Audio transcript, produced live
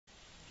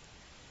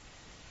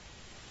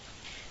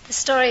The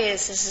story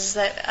is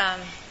that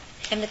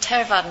in the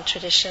Theravadan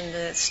tradition,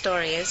 the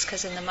story is,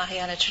 because in the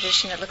Mahayana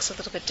tradition it looks a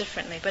little bit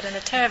differently, but in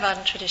the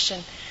Theravadan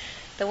tradition,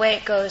 the way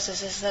it goes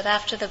is that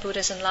after the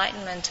Buddha's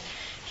enlightenment,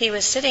 he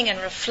was sitting and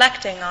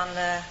reflecting on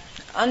the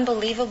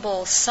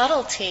unbelievable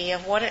subtlety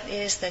of what it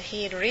is that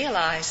he had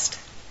realized,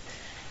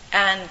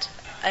 and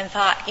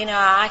thought,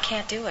 I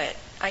can't do it.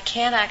 I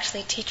can't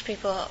actually teach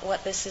people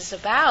what this is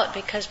about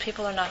because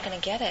people are not going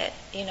to get it.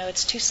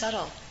 It's too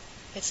subtle.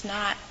 It's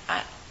not,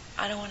 I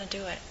don't want to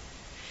do it.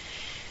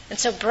 And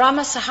so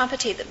Brahma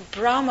Sahampati, the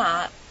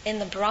Brahma in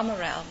the Brahma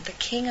realm, the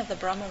king of the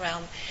Brahma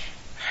realm,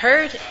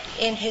 heard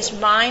in his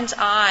mind's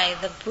eye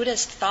the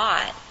Buddha's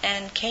thought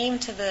and came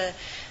to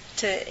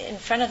in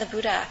front of the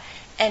Buddha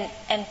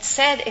and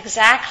said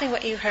exactly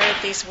what you heard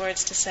these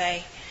words to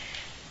say.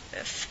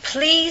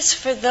 Please,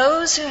 for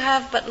those who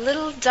have but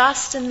little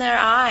dust in their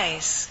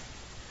eyes,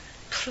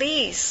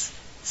 please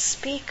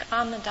speak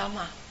on the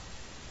Dhamma.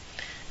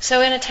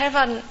 So in a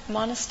Theravadan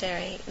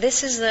monastery,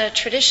 this is the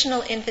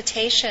traditional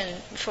invitation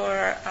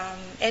for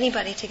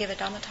anybody to give a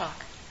Dhamma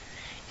talk,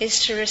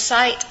 is to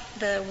recite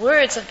the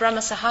words of Brahma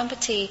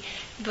Sahampati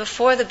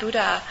before the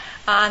Buddha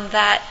on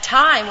that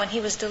time when he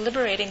was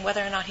deliberating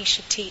whether or not he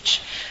should teach.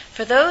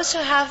 For those who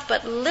have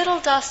but little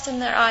dust in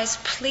their eyes,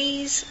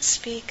 please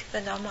speak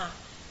the Dhamma.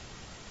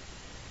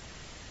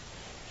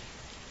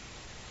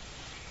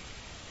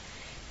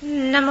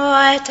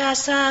 Namo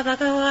tassa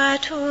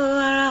bhagavato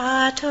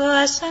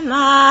arahato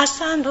samma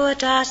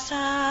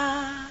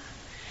sambuddhassa.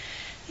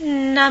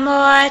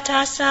 Namo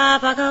tassa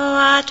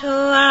bhagavato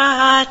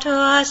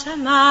arahato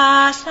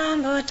samma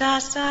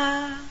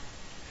sambuddhassa.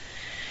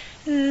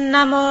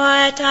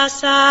 Namo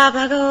tassa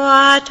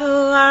bhagavato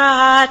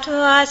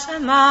arahato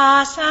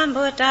samma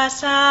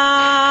sambuddhassa.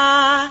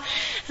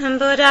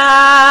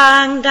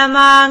 Buddhang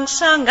dhammang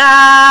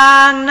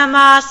sanghang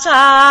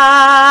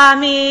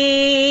namasami.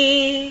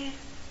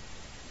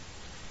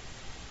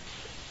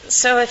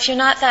 So if you're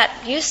not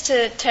that used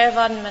to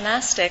Theravadan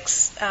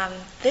monastics,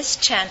 this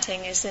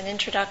chanting is an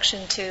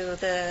introduction to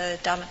the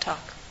Dhamma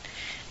talk.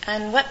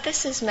 And what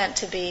this is meant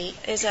to be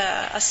is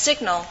a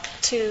signal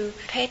to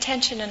pay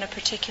attention in a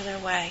particular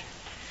way.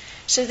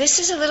 So this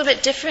is a little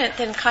bit different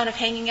than kind of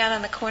hanging out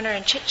on the corner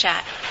and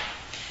chit-chat.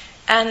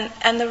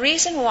 And the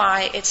reason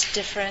why it's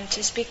different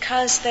is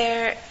because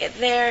there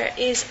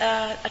is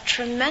a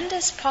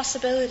tremendous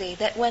possibility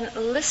that when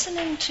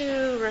listening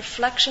to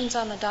reflections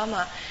on the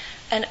Dhamma,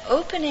 an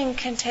opening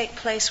can take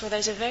place where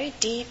there's a very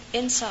deep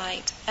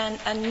insight and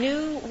a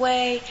new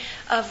way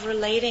of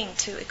relating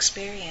to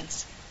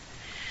experience.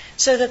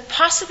 So the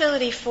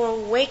possibility for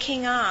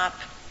waking up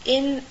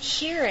in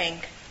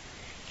hearing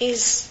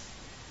is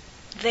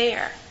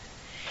there.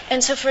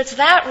 And so it's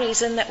that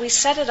reason that we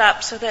set it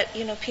up so that,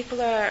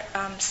 people are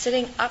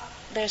sitting up.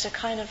 There's a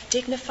kind of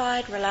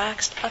dignified,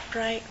 relaxed,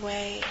 upright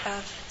way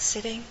of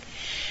sitting.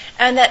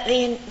 And that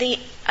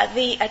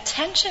the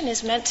attention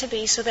is meant to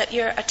be so that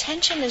your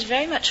attention is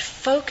very much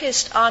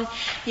focused on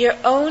your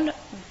own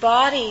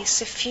body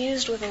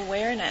suffused with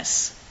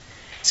awareness.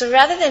 So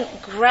rather than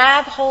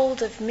grab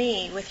hold of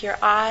me with your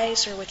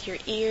eyes or with your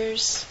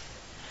ears,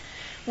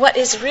 what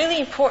is really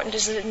important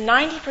is that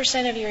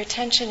 90% of your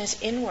attention is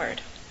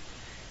inward.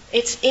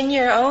 It's in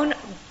your own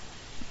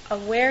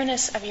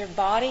awareness of your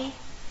body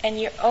and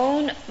your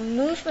own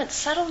movements,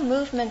 subtle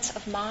movements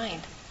of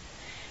mind.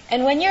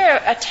 And when your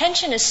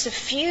attention is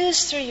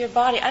suffused through your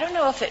body, I don't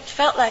know if it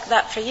felt like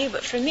that for you,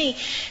 but for me,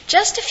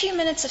 just a few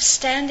minutes of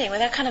standing with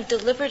that kind of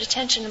deliberate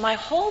attention, my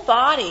whole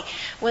body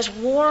was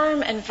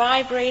warm and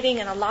vibrating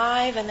and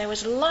alive, and there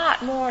was a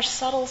lot more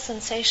subtle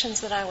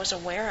sensations that I was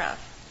aware of.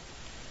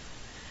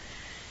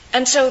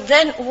 And so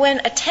then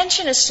when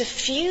attention is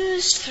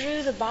suffused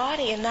through the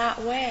body in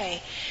that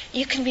way,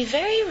 you can be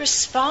very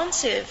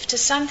responsive to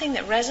something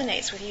that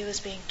resonates with you as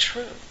being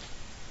true.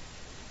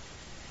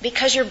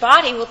 Because your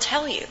body will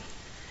tell you.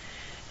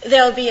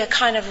 There'll be a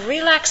kind of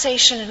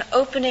relaxation and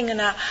opening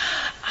and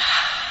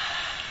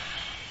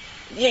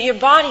your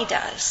body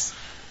does.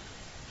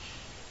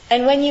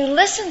 And when you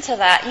listen to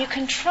that, you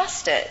can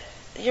trust it.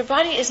 Your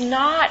body is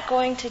not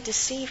going to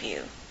deceive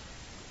you.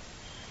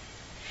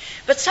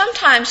 But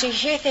sometimes you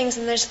hear things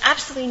and there's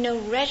absolutely no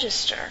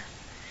register.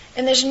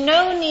 And there's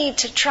no need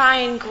to try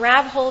and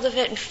grab hold of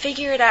it and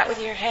figure it out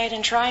with your head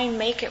and try and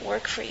make it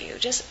work for you.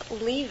 Just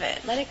leave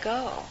it. Let it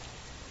go.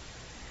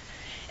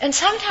 And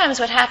sometimes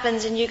what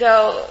happens and you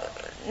go,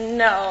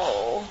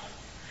 no.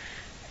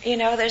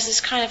 There's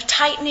this kind of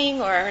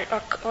tightening or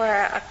a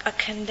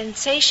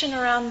condensation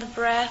around the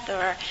breath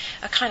or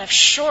a kind of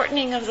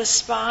shortening of the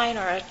spine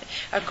or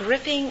a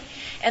gripping,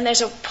 and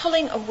there's a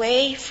pulling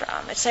away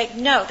from. It's like,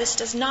 no, this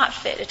does not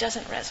fit. It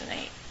doesn't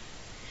resonate.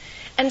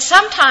 And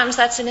sometimes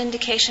that's an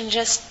indication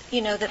just,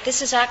 that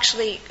this is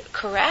actually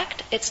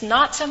correct. It's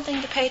not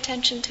something to pay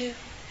attention to.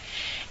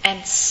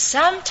 And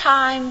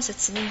sometimes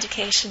it's an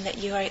indication that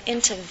you are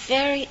into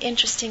very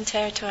interesting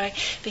territory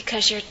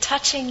because you're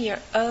touching your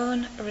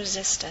own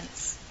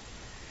resistance.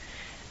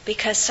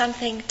 Because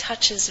something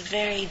touches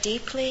very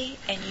deeply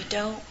and you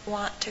don't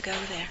want to go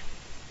there.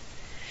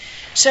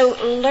 So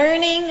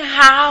learning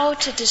how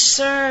to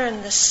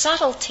discern the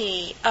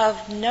subtlety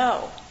of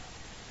no,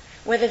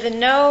 whether the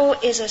no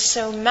is a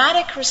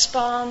somatic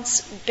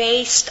response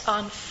based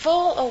on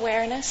full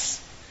awareness,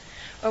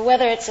 or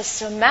whether it's a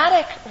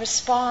somatic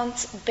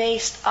response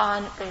based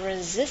on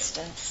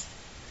resistance,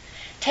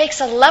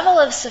 takes a level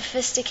of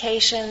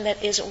sophistication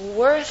that is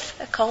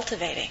worth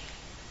cultivating.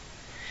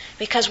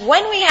 Because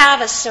when we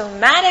have a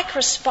somatic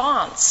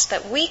response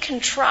that we can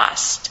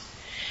trust,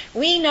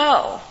 we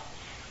know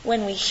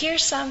when we hear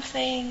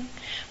something,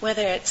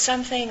 whether it's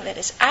something that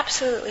is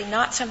absolutely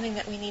not something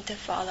that we need to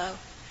follow,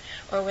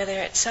 or whether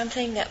it's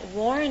something that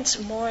warrants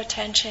more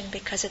attention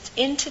because it's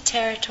into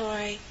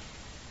territory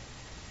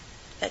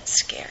that's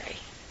scary,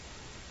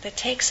 that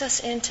takes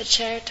us into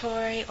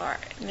territory or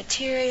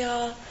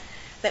material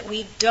that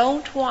we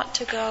don't want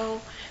to go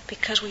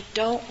because we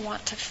don't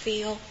want to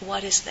feel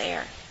what is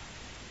there.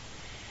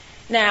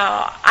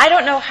 Now, I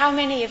don't know how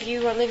many of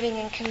you are living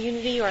in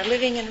community or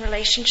living in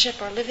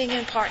relationship or living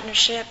in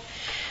partnership,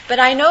 but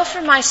I know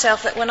for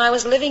myself that when I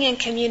was living in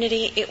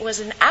community, it was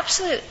an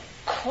absolute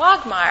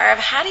quagmire of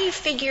how do you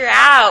figure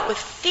out with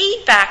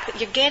feedback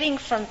that you're getting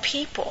from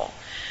people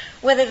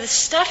whether the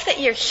stuff that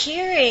you're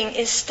hearing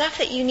is stuff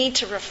that you need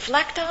to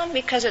reflect on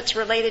because it's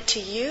related to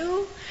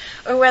you,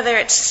 or whether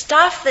it's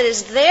stuff that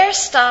is their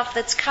stuff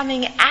that's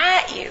coming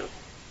at you.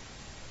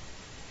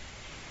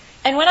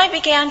 And when I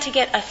began to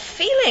get a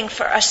feeling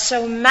for a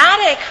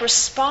somatic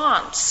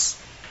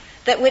response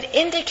that would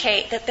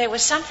indicate that there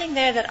was something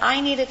there that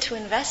I needed to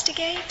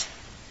investigate,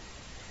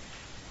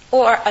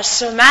 or a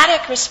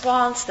somatic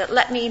response that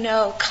let me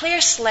know,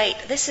 clear slate,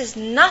 this has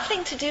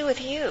nothing to do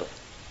with you,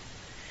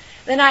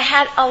 then I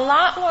had a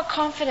lot more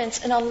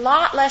confidence and a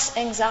lot less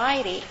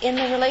anxiety in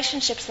the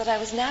relationships that I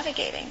was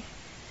navigating.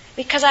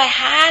 Because I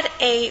had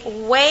a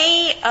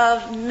way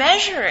of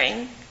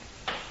measuring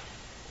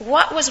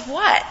what was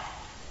what,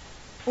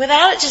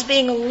 without it just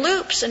being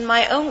loops in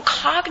my own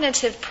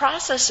cognitive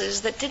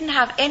processes that didn't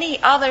have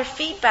any other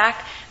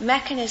feedback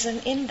mechanism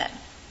in them.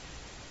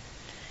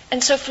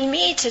 And so for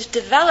me to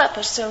develop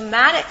a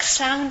somatic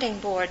sounding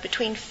board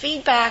between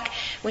feedback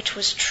which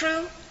was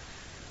true,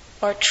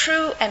 or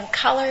true and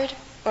colored,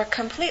 or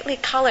completely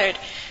colored,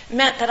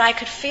 meant that I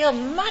could feel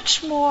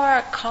much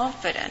more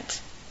confident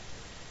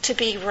to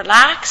be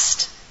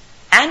relaxed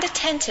and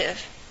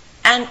attentive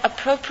and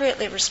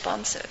appropriately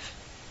responsive.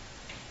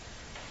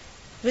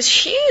 It was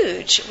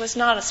huge. It was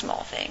not a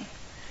small thing.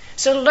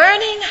 So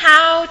learning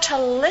how to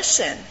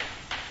listen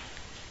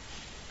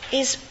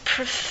is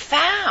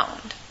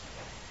profound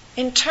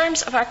in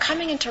terms of our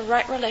coming into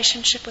right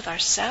relationship with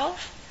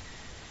ourselves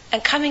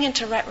and coming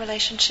into right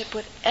relationship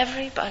with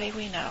everybody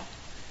we know.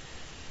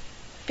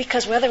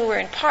 Because whether we're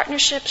in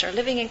partnerships or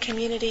living in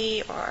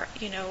community or,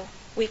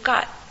 we've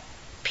got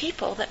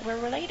people that we're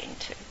relating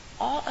to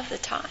all of the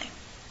time.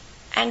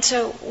 And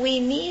so we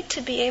need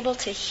to be able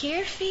to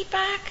hear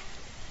feedback,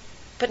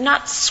 but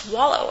not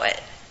swallow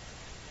it.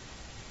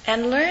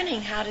 And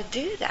learning how to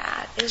do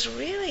that is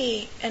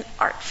really an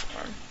art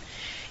form.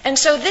 And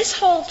so this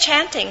whole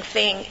chanting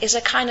thing is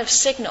a kind of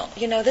signal.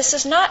 This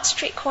is not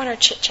street corner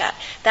chit-chat.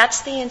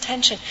 That's the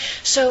intention.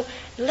 So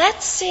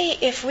let's see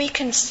if we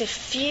can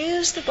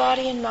suffuse the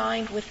body and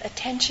mind with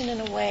attention in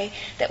a way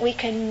that we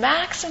can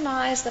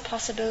maximize the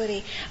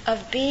possibility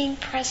of being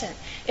present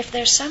if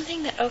there's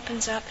something that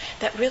opens up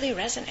that really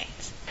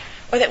resonates.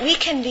 Or that we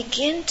can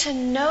begin to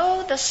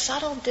know the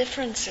subtle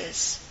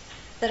differences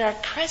that are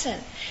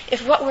present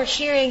if what we're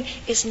hearing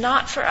is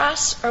not for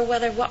us, or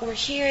whether what we're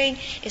hearing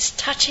is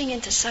touching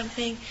into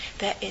something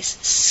that is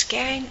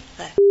scaring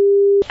the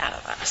out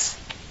of us.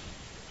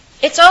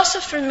 It's also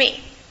for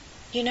me.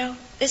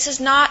 This is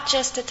not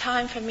just a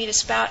time for me to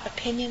spout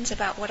opinions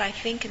about what I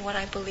think and what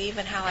I believe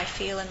and how I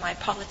feel and my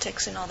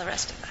politics and all the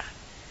rest of that.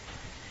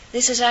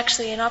 This is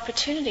actually an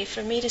opportunity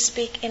for me to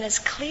speak in as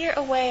clear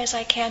a way as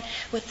I can,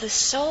 with the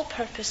sole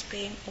purpose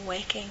being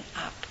waking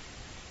up.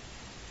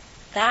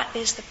 That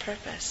is the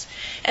purpose.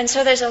 And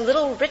so there's a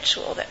little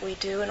ritual that we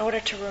do in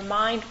order to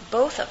remind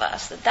both of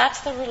us that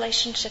that's the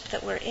relationship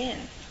that we're in.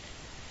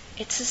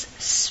 It's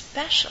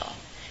special.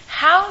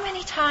 How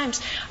many times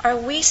are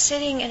we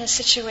sitting in a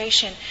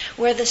situation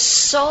where the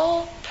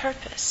sole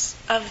purpose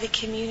of the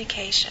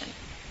communication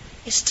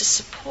is to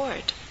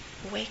support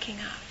waking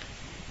up?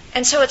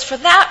 And so it's for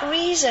that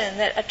reason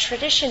that a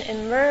tradition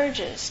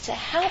emerges to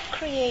help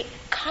create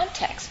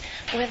context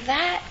where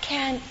that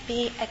can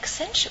be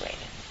accentuated.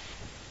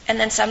 And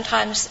then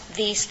sometimes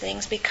these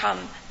things become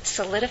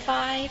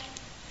solidified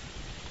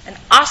and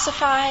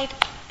ossified,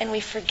 and we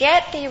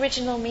forget the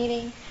original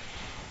meaning,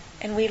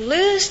 and we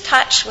lose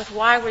touch with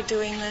why we're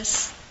doing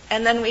this,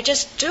 and then we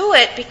just do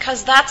it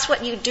because that's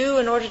what you do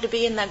in order to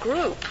be in the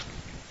group.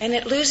 And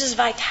it loses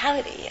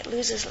vitality, it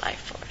loses life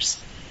force.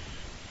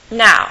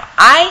 Now,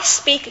 I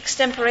speak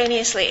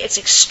extemporaneously. It's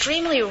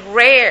extremely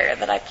rare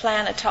that I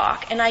plan a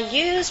talk, and I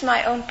use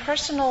my own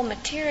personal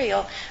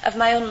material of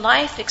my own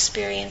life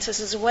experiences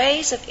as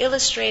ways of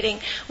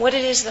illustrating what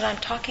it is that I'm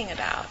talking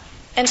about.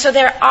 And so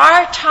there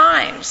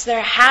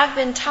have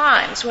been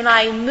times when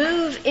I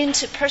move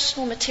into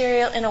personal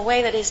material in a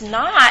way that is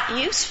not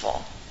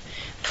useful.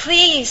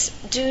 Please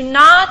do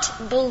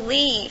not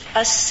believe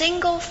a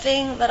single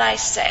thing that I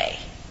say.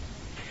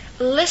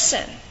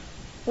 Listen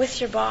with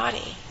your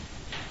body.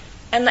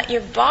 And let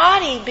your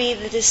body be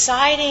the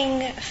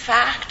deciding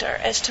factor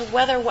as to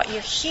whether what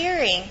you're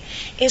hearing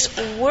is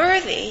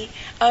worthy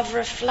of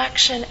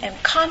reflection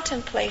and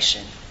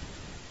contemplation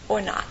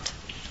or not.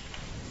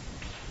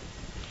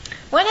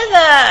 One of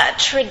the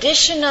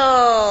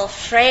traditional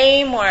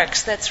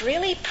frameworks that's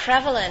really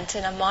prevalent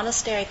in a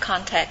monastery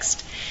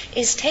context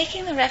is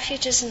taking the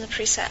refuges and the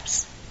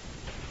precepts.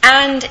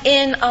 And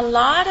in a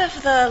lot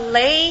of the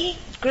lay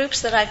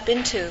groups that I've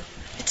been to,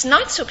 it's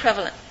not so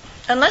prevalent.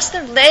 Unless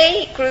the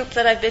lay group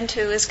that I've been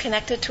to is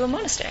connected to a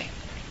monastery.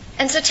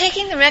 And so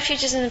taking the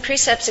refuges and the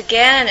precepts,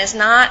 again, is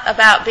not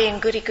about being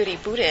goody-goody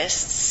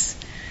Buddhists.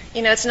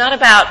 It's not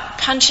about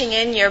punching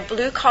in your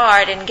blue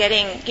card and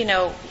getting,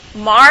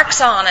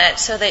 marks on it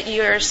so that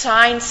you're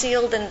signed,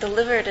 sealed, and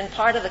delivered and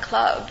part of the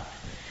club.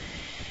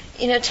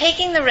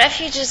 Taking the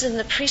refuges and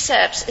the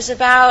precepts is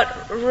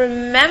about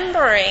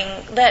remembering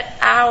that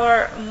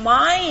our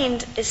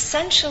mind,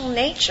 essential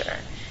nature,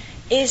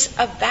 is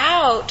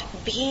about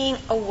being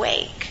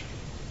awake.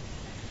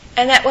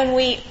 And that when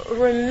we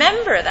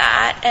remember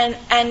that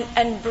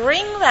and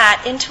bring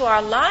that into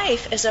our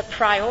life as a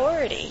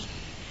priority,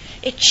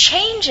 it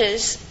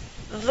changes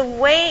the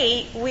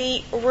way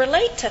we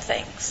relate to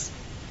things.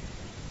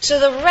 So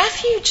the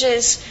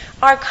refuges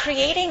are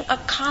creating a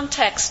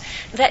context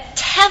that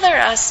tether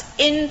us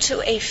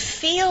into a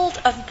field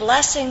of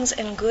blessings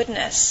and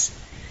goodness,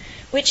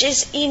 which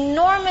is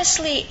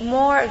enormously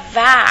more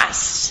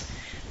vast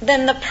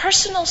than the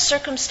personal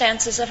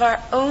circumstances of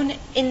our own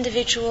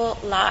individual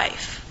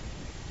life.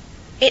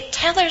 It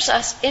tethers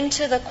us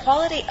into the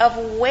quality of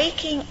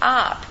waking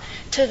up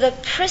to the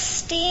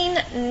pristine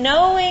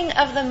knowing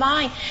of the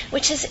mind,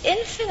 which is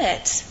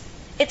infinite.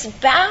 It's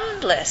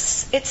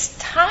boundless. It's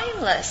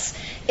timeless.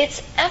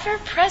 It's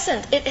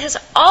ever-present. It has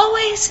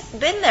always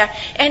been there,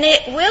 and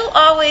it will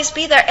always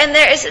be there. And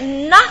there is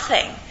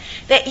nothing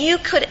that you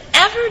could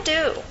ever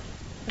do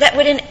that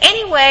would in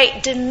any way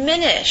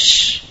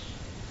diminish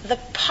the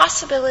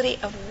possibility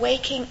of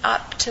waking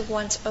up to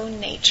one's own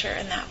nature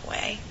in that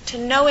way, to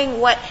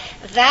knowing what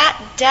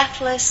that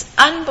deathless,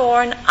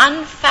 unborn,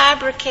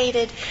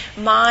 unfabricated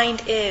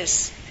mind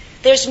is.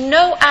 There's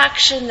no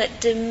action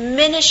that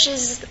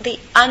diminishes the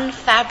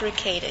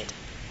unfabricated.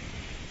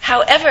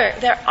 However,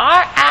 there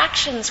are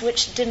actions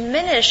which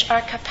diminish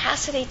our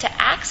capacity to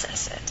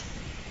access it.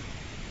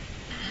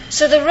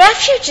 So the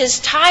refuges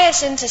tie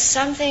us into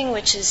something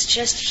which is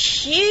just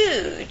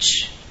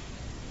huge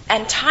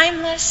and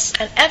timeless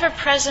and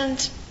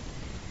ever-present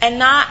and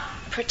not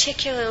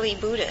particularly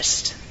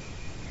Buddhist.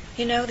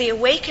 The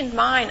awakened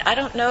mind, I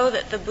don't know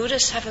that the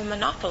Buddhists have a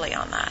monopoly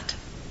on that.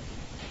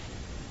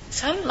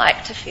 Some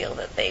like to feel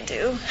that they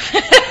do.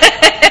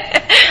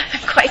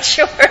 I'm quite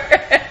sure.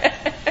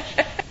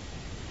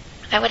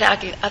 I would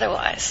argue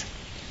otherwise.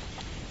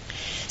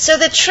 So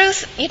the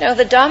truth,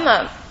 the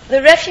Dhamma,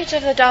 the refuge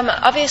of the Dhamma,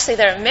 obviously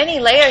there are many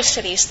layers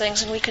to these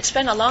things, and we could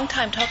spend a long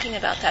time talking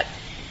about that.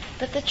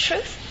 But the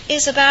truth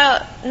is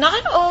about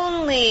not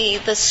only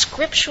the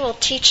scriptural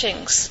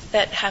teachings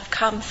that have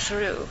come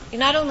through,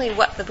 not only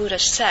what the Buddha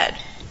said,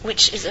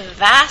 which is a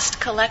vast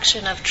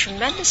collection of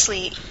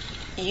tremendously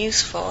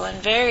useful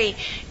and very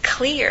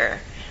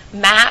clear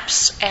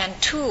maps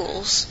and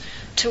tools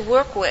to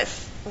work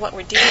with what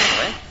we're dealing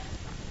with,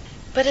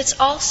 but it's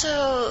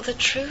also the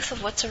truth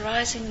of what's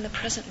arising in the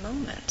present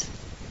moment.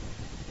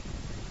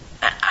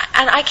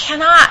 And I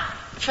cannot,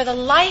 for the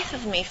life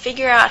of me,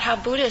 figure out how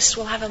Buddhists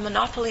will have a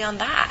monopoly on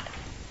that,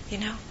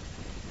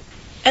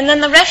 And then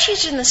the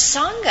refuge in the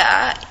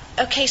Sangha,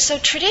 okay, so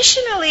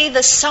traditionally the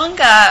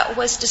Sangha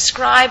was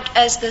described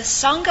as the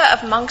Sangha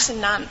of monks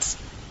and nuns.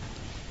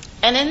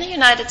 And in the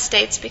United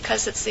States,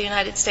 because it's the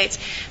United States,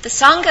 the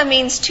Sangha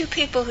means two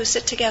people who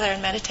sit together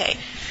and meditate.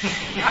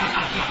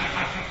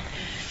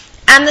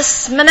 And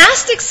the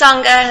monastic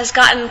Sangha has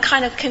gotten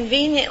kind of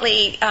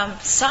conveniently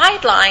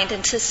sidelined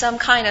into some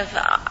kind of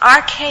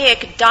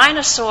archaic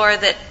dinosaur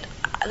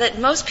that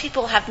most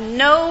people have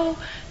no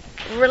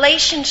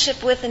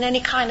relationship with in any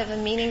kind of a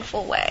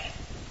meaningful way.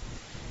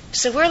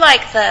 So we're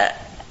like the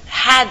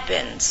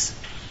had-beens,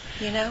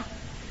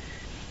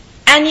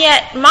 And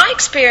yet, my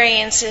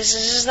experience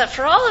is that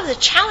for all of the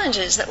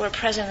challenges that were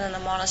present in the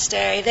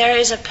monastery, there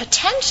is a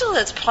potential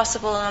that's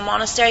possible in a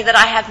monastery that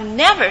I have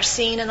never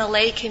seen in a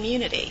lay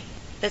community.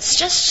 That's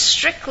just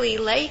strictly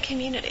lay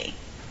community.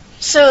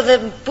 So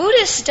the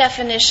Buddhist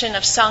definition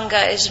of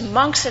Sangha is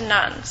monks and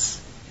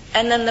nuns.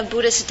 And then the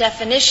Buddhist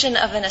definition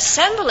of an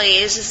assembly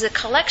is a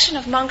collection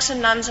of monks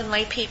and nuns and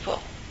lay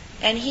people.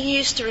 And he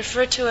used to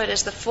refer to it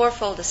as the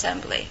fourfold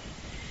assembly.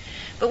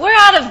 But we're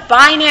out of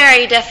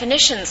binary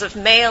definitions of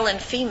male and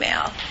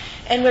female.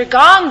 And we're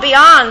gone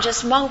beyond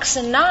just monks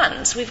and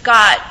nuns. We've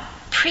got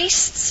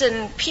priests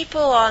and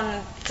people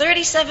on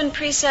 37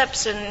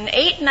 precepts and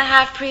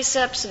 8.5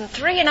 precepts and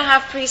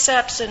 3.5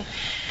 precepts. And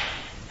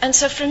And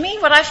so for me,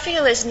 what I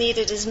feel is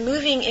needed is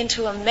moving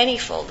into a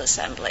manyfold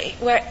assembly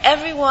where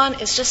everyone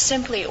is just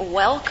simply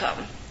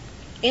welcome,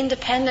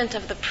 independent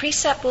of the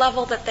precept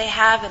level that they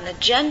have and the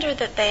gender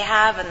that they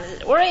have and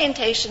the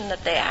orientation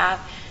that they have.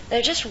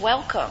 They're just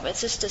welcome.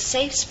 It's just a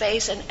safe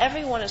space and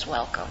everyone is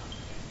welcome.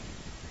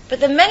 But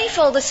the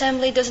manifold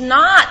assembly does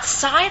not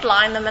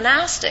sideline the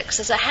monastics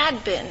as it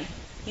had been,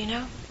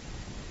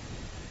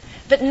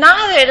 But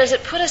neither does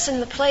it put us in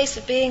the place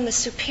of being the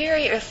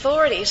superior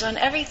authorities on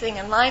everything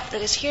in life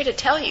that is here to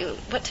tell you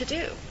what to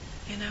do,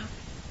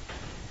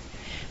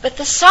 But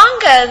the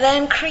Sangha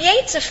then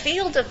creates a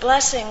field of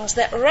blessings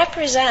that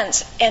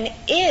represents and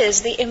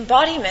is the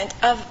embodiment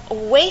of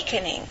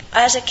awakening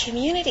as a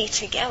community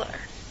together.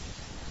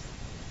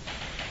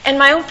 And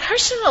my own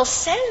personal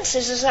sense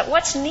is that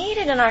what's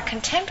needed in our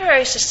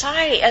contemporary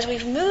society as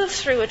we've moved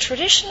through a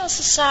traditional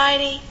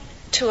society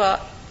to a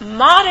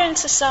modern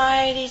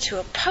society, to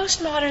a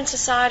postmodern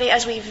society,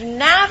 as we've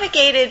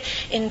navigated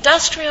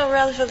industrial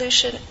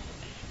revolution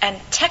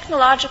and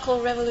technological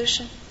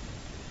revolution,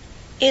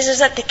 is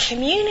that the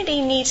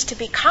community needs to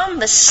become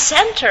the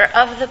center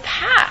of the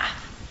path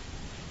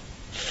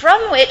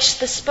from which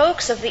the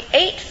spokes of the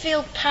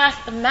eightfield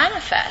path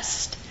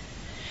manifest.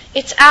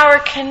 It's our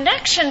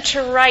connection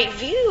to right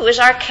view is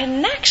our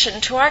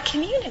connection to our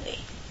community.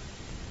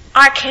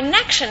 Our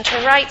connection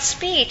to right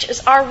speech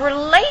is our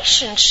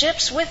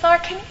relationships with our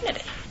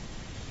community.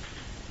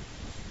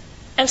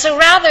 And so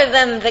rather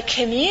than the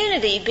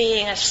community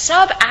being a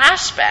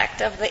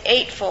sub-aspect of the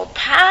eightfold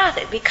path,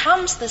 it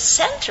becomes the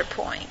center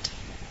point.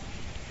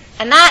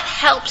 And that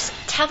helps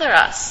tether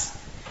us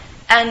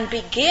and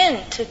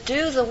begin to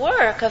do the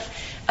work of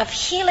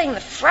healing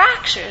the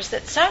fractures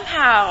that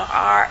somehow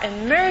are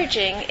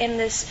emerging in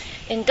this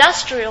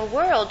industrial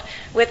world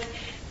with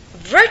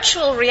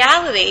virtual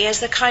reality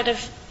as the kind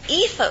of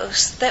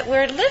ethos that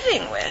we're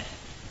living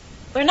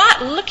with. We're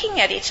not looking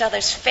at each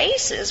other's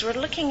faces, we're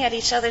looking at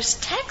each other's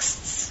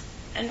texts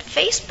and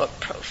Facebook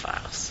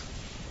profiles,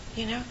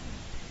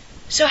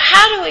 So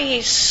how do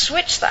we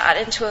switch that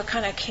into a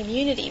kind of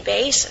community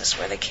basis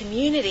where the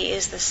community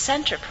is the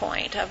center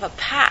point of a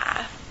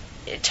path?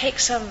 It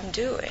takes some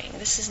doing.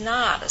 This is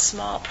not a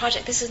small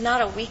project. This is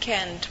not a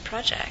weekend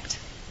project,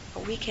 a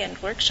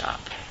weekend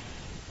workshop,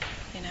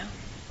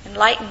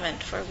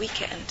 enlightenment for a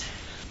weekend.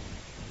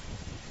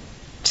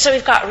 So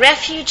we've got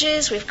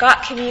refuges, we've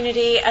got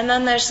community, and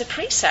then there's the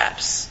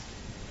precepts,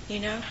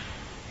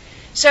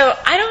 So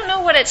I don't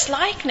know what it's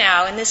like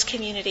now in this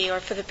community or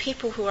for the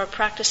people who are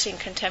practicing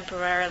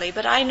contemporarily,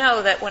 but I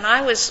know that when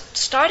I was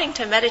starting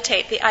to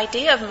meditate, the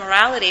idea of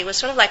morality was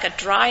sort of like a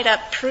dried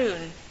up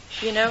prune,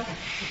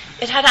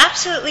 It had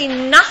absolutely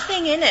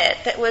nothing in it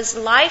that was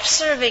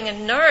life-serving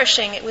and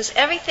nourishing. It was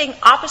everything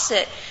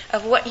opposite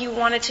of what you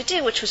wanted to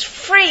do, which was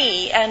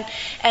free and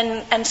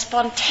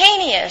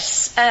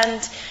spontaneous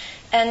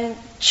and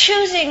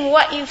choosing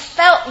what you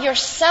felt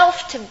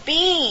yourself to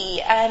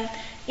be and,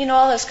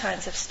 all those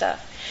kinds of stuff.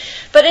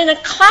 But in a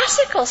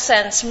classical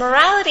sense,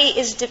 morality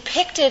is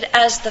depicted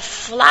as the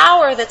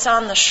flower that's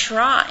on the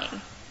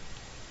shrine.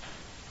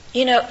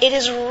 It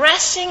is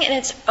resting in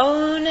its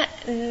own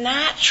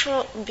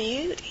natural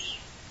beauty.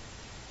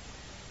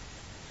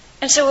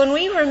 And so when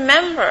we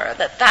remember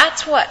that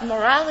that's what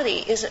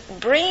morality is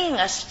bringing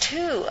us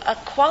to, a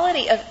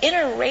quality of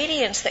inner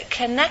radiance that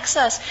connects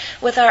us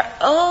with our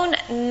own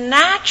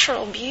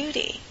natural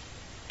beauty,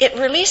 it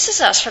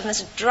releases us from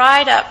this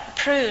dried up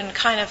prune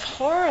kind of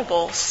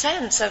horrible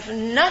sense of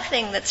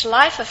nothing that's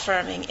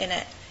life-affirming in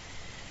it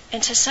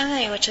into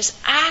something which is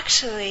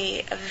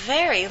actually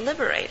very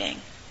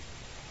liberating.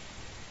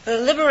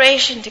 The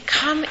liberation to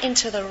come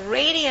into the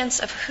radiance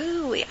of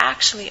who we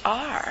actually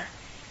are.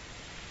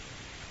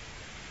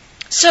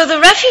 So the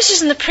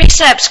refuges and the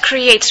precepts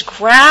creates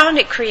ground,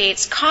 it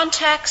creates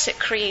context, it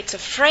creates a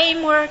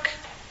framework.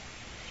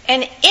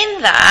 And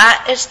in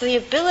that is the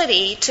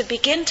ability to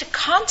begin to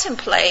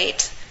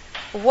contemplate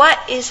what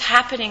is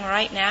happening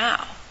right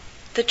now.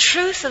 The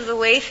truth of the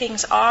way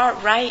things are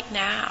right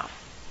now.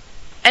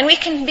 And we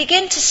can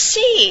begin to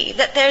see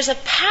that there's a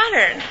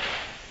pattern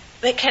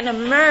that can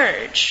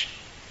emerge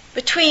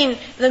between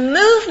the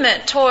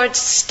movement towards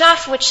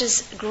stuff which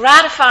is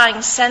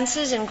gratifying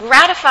senses and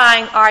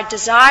gratifying our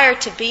desire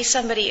to be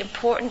somebody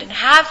important and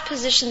have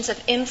positions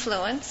of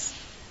influence,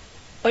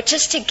 or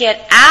just to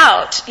get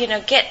out,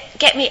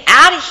 get me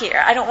out of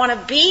here. I don't want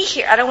to be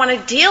here. I don't want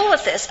to deal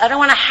with this. I don't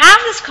want to have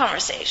this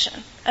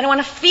conversation. I don't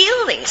want to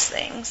feel these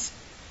things.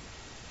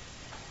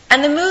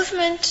 And the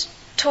movement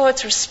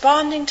towards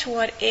responding to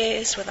what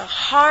is with a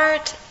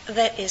heart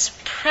that is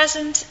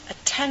present,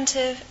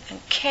 attentive, and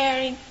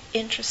caring,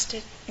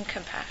 interested, and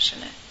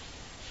compassionate.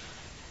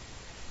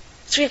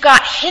 So we've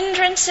got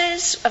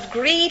hindrances of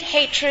greed,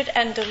 hatred,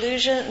 and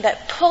delusion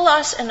that pull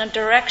us in a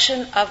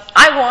direction of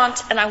I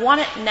want, and I want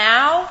it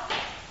now,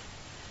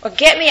 or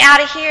get me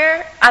out of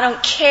here, I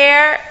don't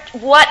care,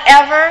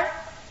 whatever.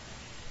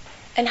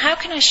 And how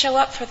can I show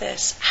up for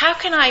this? How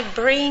can I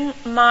bring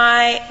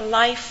my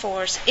life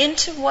force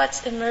into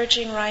what's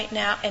emerging right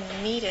now and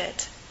meet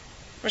it,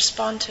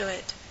 respond to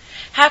it?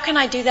 How can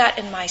I do that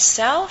in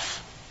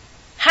myself?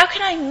 How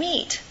can I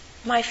meet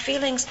my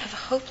feelings of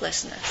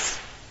hopelessness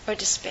or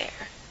despair?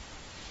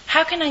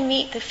 How can I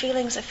meet the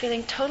feelings of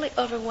feeling totally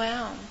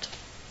overwhelmed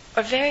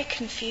or very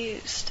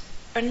confused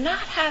or not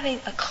having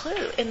a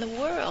clue in the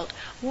world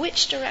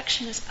which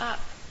direction is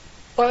up,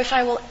 or if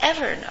I will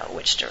ever know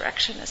which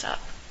direction is up?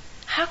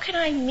 How can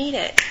I meet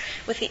it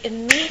with the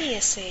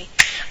immediacy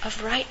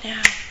of right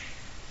now,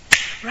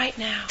 right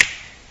now,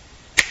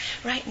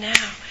 right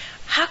now?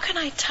 How can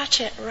I touch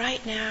it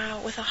right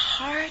now with a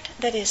heart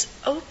that is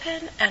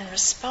open and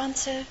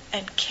responsive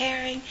and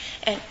caring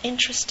and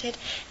interested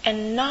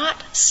and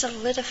not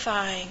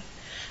solidifying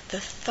the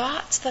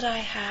thoughts that I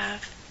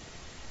have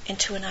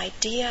into an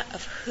idea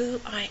of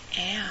who I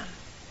am?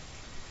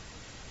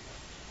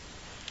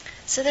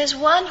 So there's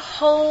one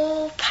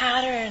whole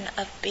pattern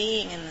of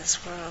being in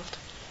this world,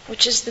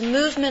 which is the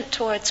movement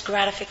towards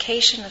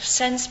gratification of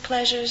sense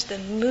pleasures, the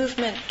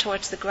movement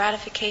towards the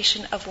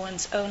gratification of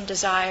one's own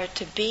desire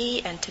to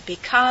be and to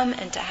become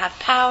and to have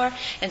power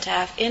and to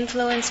have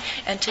influence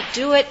and to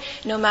do it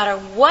no matter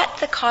what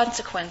the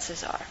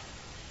consequences are.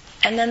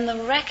 And then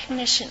the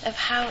recognition of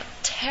how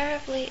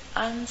terribly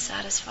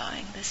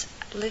unsatisfying this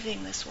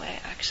living this way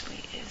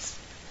actually is.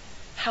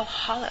 How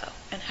hollow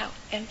and how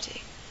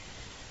empty.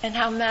 And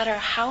no matter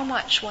how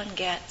much one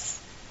gets,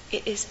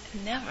 it is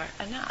never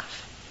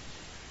enough.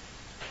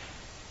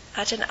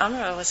 Ajahn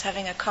Amaro was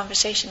having a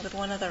conversation with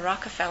one of the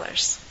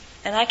Rockefellers.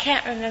 And I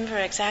can't remember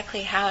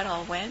exactly how it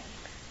all went,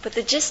 but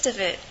the gist of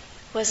it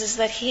was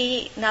that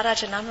he, not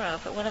Ajahn Amaro,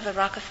 but one of the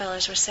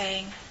Rockefellers were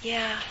saying,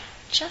 yeah,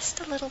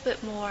 just a little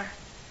bit more.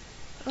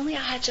 If only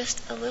I had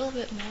just a little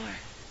bit more,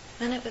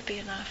 then it would be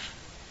enough.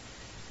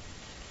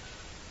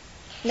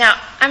 Now,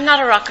 I'm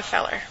not a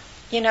Rockefeller.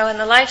 In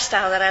the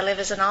lifestyle that I live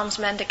as an alms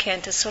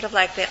mendicant is sort of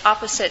like the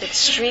opposite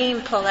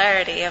extreme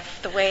polarity of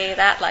the way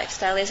that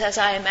lifestyle is as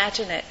I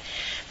imagine it.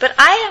 But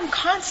I am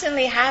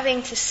constantly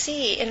having to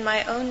see in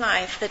my own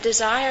life the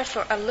desire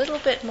for a little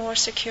bit more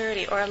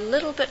security or a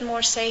little bit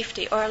more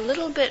safety or a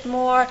little bit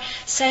more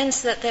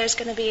sense that there's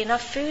going to be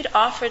enough food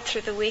offered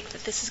through the week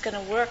that this is going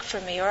to work for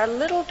me, or a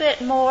little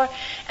bit more.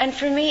 And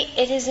for me,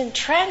 it is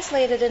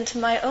translated into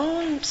my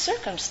own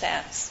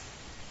circumstance,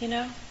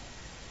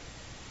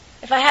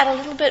 If I had a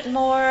little bit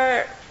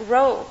more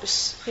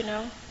robes,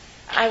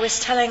 I was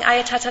telling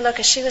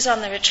Ayatataloka, she was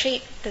on the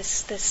retreat,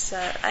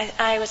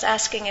 I was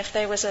asking if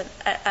there was a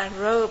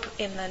robe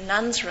in the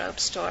nun's robe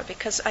store,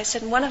 because I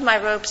said one of my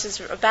robes is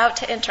about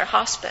to enter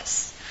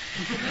hospice.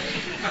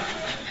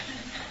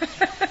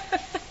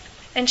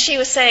 And she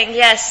was saying,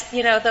 yes,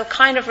 the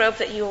kind of robe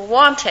that you were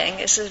wanting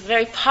is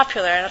very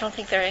popular, and I don't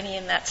think there are any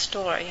in that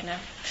store,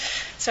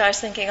 So I was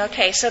thinking,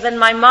 okay, so then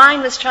my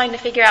mind was trying to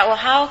figure out, well,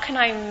 how can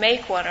I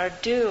make one how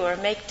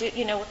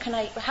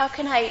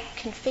can I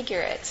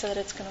configure it so that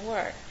it's going to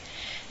work?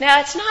 Now,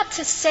 it's not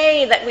to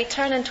say that we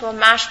turn into a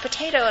mashed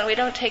potato and we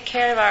don't take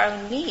care of our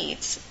own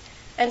needs.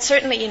 And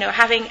certainly,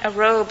 having a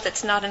robe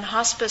that's not in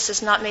hospice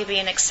is not maybe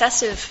an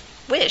excessive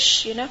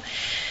wish,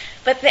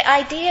 But the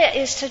idea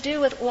is to do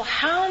with, well,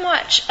 how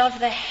much of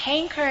the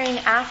hankering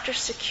after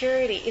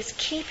security is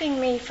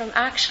keeping me from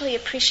actually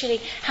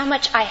appreciating how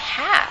much I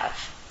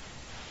have?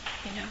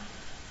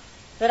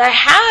 That I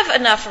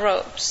have enough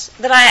robes,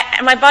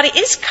 that my body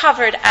is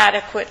covered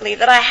adequately,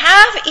 that I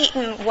have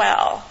eaten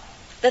well,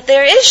 that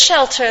there is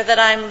shelter that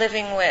I'm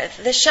living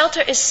with. The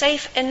shelter is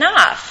safe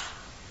enough.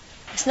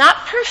 It's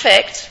not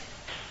perfect,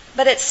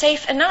 but it's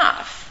safe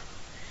enough.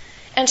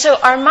 And so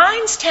our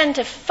minds tend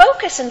to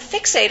focus and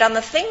fixate on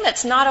the thing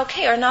that's not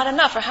okay or not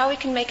enough or how we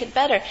can make it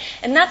better.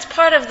 And that's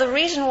part of the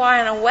reason why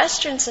in a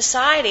Western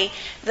society,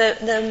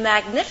 the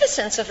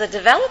magnificence of the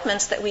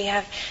developments that we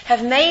have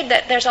made,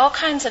 that there's all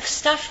kinds of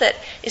stuff that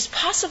is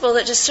possible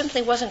that just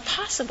simply wasn't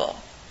possible.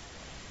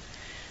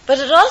 But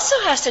it also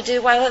has to do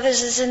with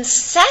there's this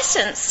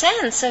incessant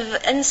sense of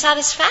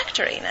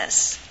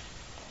unsatisfactoriness.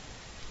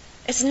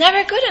 It's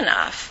never good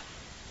enough.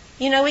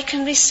 We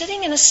can be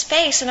sitting in a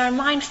space and our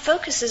mind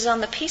focuses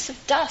on the piece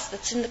of dust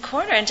that's in the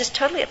corner and just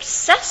totally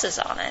obsesses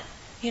on it,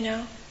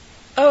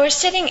 Or we're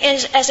sitting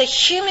as a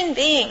human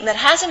being that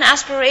has an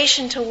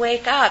aspiration to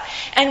wake up,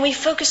 and we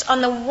focus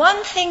on the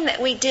one thing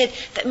that we did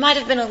that might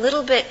have been a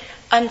little bit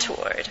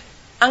untoward,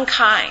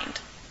 unkind,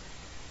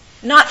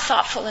 not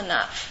thoughtful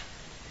enough.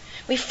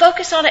 We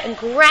focus on it and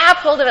grab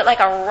hold of it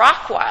like a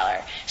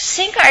Rottweiler,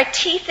 sink our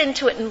teeth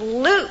into it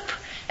and loop,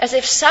 as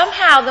if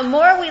somehow the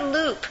more we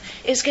loop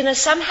is going to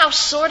somehow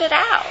sort it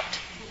out.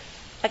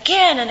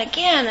 Again and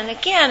again and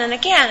again and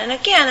again and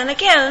again and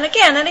again and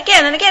again and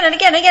again and again and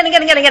again and again and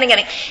again and again and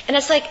again. And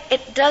it's like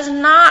it does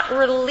not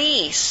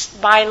release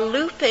by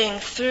looping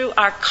through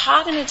our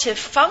cognitive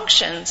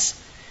functions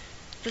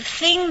the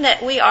thing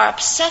that we are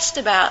obsessed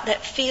about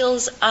that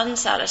feels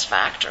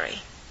unsatisfactory.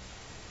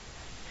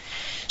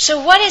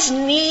 So what is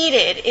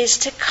needed is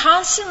to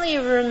constantly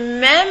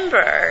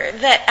remember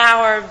that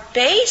our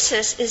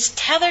basis is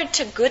tethered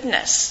to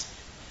goodness.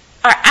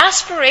 Our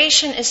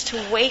aspiration is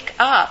to wake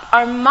up.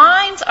 Our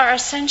minds are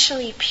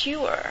essentially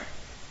pure.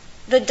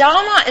 The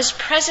Dhamma is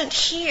present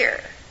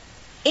here,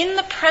 in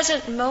the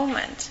present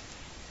moment.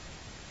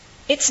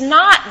 It's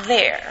not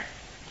there.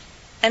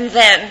 And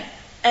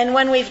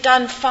when we've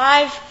done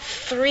 5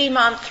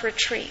 3-month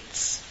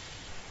retreats,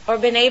 or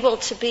been able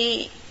to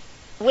be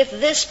with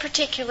this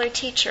particular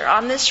teacher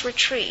on this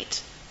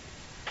retreat,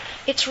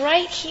 it's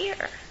right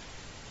here.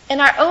 And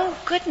our own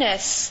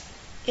goodness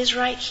is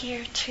right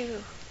here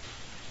too.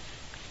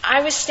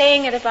 I was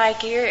staying at a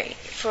Baigiri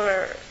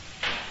for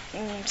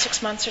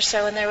 6 months or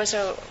so, and there was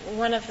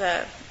one of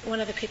the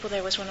people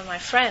there was one of my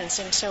friends,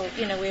 and so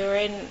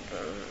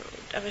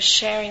I was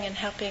sharing and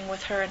helping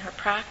with her in her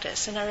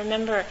practice, and I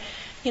remember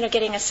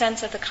getting a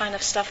sense of the kind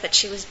of stuff that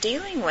she was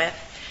dealing with.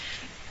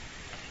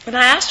 And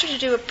I asked her to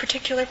do a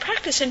particular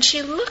practice, and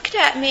she looked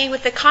at me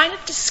with the kind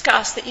of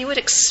disgust that you would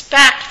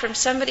expect from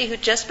somebody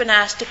who'd just been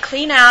asked to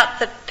clean out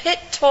the pit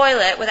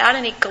toilet without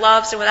any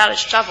gloves and without a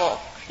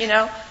shovel,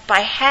 by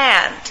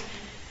hand.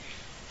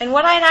 And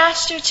what I'd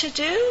asked her to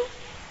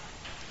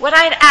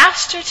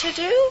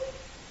do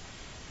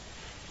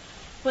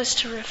was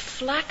to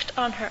reflect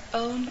on her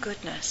own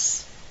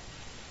goodness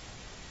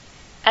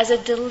as a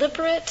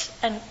deliberate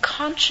and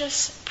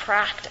conscious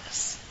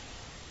practice.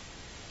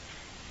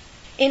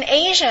 In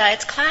Asia,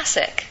 it's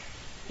classic.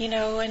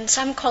 In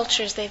some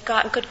cultures, they've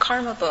got good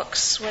karma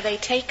books where they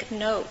take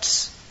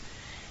notes.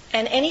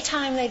 And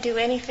anytime they do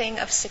anything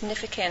of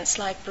significance,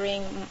 like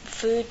bring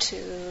food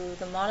to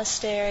the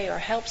monastery or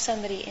help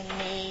somebody in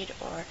need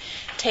or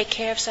take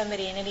care of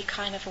somebody in any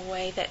kind of a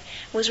way that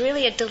was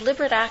really a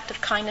deliberate act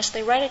of kindness,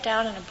 they write it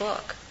down in a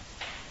book.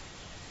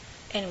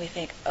 And we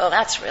think, oh,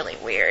 that's really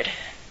weird.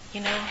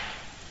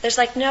 There's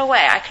no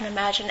way I can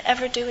imagine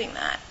ever doing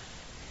that.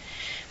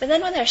 But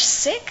then when they're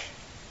sick,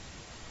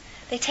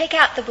 they take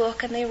out the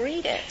book and they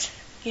read it,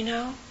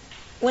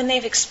 When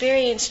they've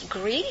experienced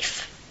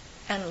grief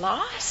and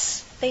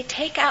loss, they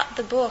take out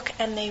the book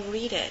and they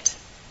read it.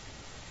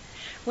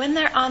 When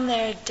they're on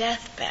their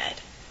deathbed,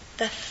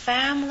 the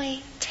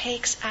family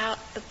takes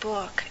out the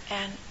book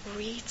and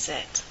reads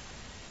it.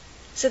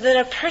 So that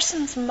a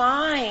person's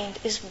mind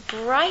is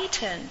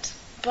brightened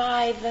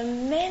by the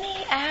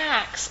many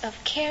acts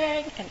of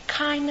caring and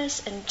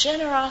kindness and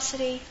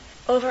generosity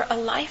over a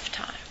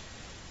lifetime.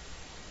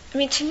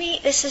 To me,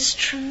 this is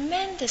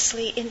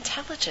tremendously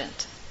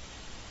intelligent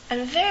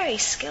and very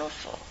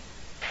skillful.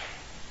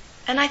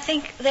 And I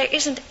think there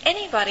isn't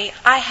anybody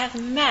I have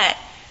met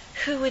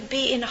who would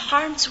be in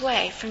harm's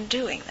way from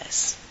doing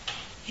this,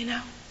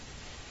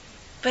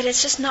 But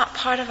it's just not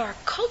part of our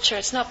culture.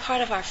 It's not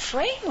part of our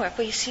framework.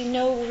 We see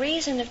no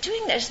reason of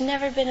doing this. There's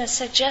never been a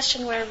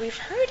suggestion where we've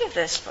heard of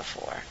this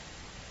before.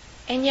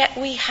 And yet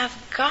we have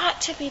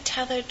got to be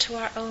tethered to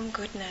our own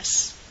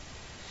goodness,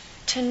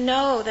 to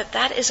know that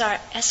that is our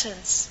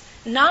essence,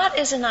 not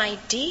as an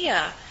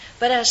idea,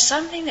 but as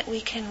something that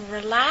we can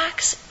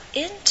relax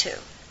into.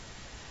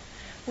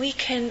 We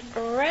can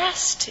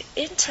rest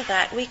into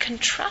that. We can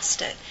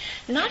trust it.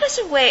 Not as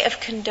a way of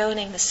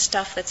condoning the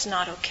stuff that's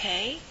not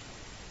okay,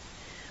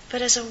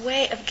 but as a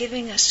way of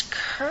giving us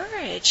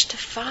courage to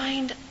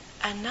find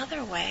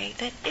another way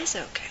that is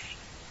okay.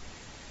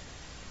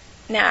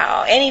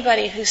 Now,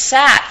 anybody who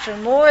sat for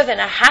more than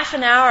a half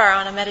an hour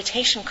on a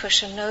meditation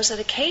cushion knows that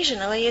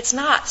occasionally it's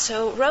not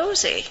so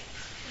rosy.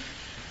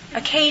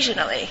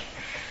 Occasionally.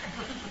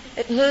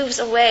 It moves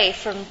away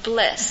from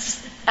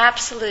bliss,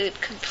 absolute,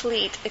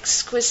 complete,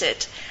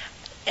 exquisite,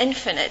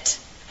 infinite,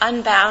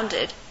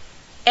 unbounded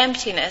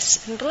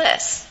emptiness and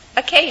bliss.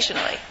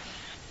 Occasionally.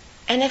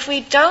 And if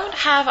we don't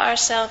have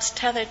ourselves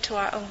tethered to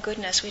our own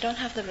goodness, we don't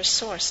have the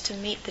resource to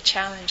meet the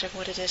challenge of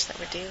what it is that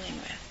we're dealing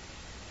with.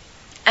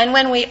 And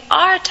when we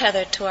are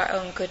tethered to our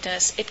own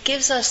goodness, it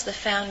gives us the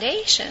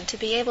foundation to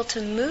be able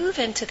to move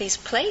into these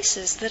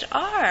places that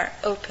are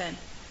open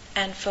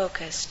and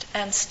focused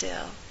and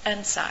still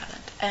and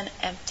silent and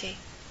empty,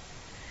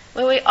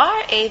 where we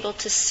are able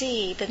to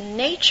see the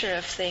nature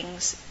of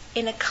things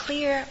in a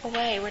clear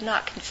way. We're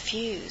not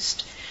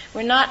confused.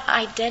 We're not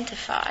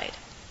identified.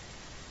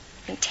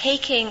 And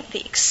taking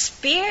the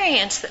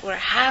experience that we're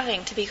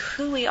having to be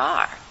who we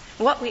are,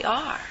 what we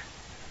are,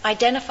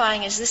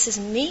 identifying as this is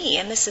me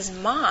and this is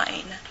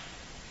mine.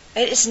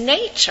 It is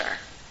nature.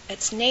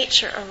 It's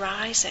nature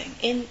arising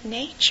in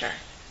nature.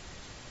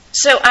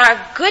 So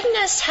our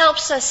goodness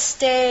helps us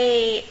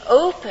stay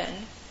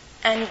open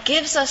and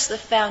gives us the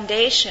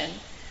foundation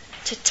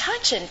to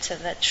touch into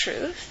the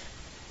truth.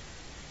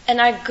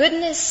 And our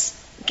goodness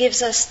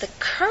gives us the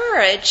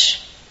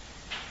courage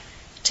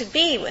to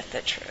be with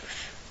the truth.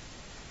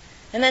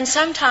 And then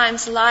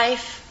sometimes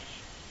life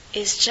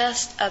is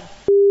just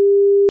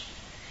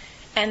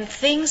and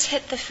things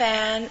hit the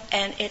fan,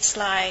 and it's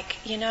like,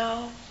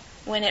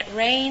 when it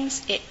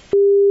rains, it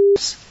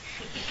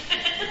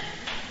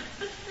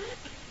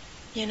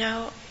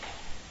and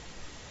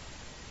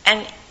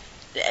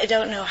I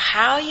don't know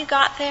how you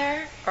got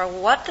there or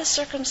what the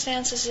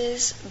circumstances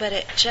is, but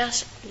it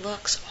just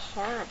looks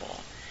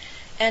horrible.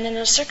 And in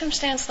a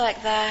circumstance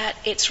like that,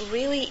 it's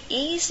really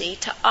easy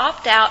to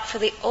opt out for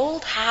the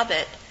old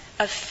habit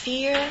of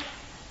fear,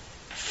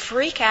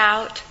 freak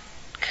out,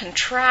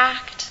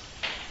 contract,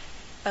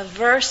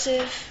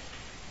 aversive,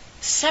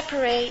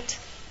 separate,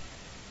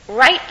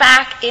 right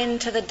back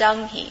into the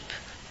dung heap.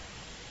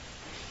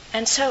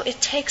 And so it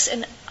takes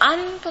an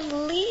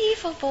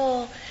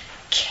unbelievable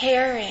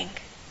caring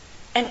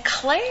and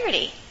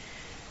clarity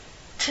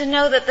to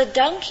know that the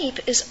dung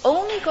heap is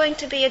only going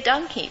to be a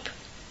dung heap.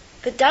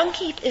 The dung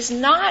heap is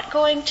not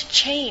going to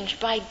change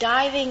by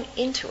diving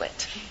into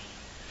it.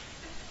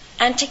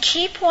 And to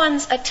keep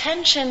one's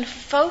attention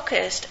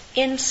focused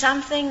in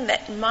something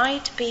that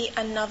might be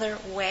another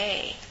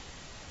way.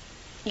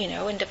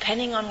 And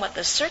depending on what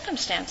the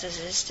circumstances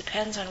is,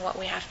 depends on what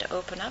we have to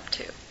open up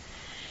to.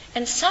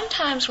 And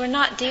sometimes we're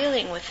not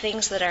dealing with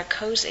things that are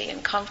cozy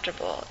and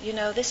comfortable.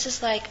 This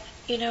is like,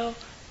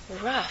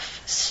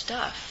 rough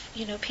stuff.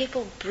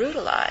 People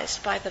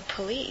brutalized by the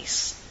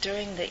police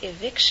during the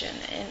eviction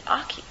in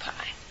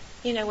Occupy,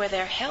 where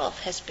their health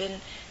has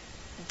been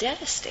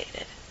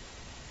devastated.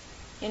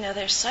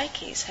 Their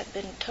psyches have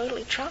been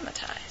totally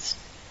traumatized.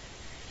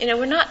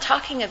 We're not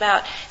talking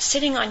about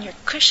sitting on your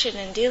cushion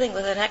and dealing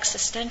with an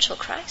existential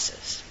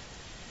crisis.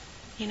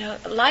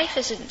 Life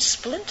isn't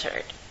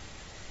splintered.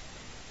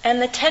 And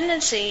the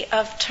tendency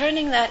of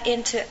turning that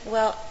into,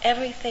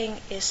 everything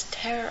is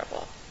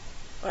terrible,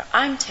 or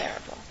I'm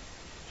terrible,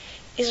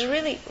 is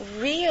really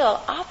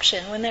real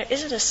option when there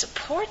isn't a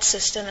support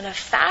system and a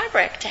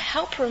fabric to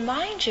help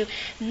remind you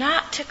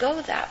not to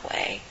go that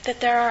way,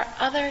 that there are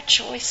other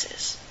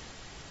choices.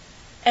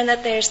 And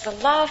that there's the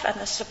love and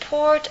the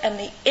support and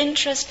the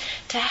interest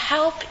to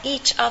help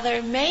each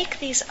other make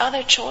these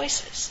other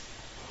choices.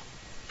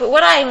 But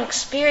what I'm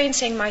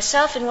experiencing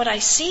myself and what I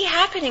see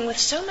happening with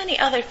so many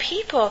other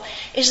people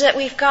is that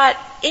we've got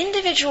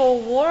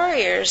individual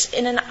warriors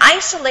in an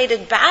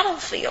isolated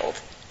battlefield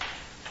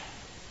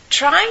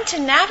trying to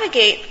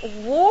navigate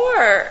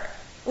war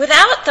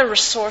without the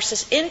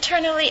resources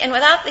internally and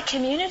without the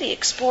community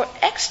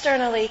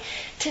externally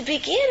to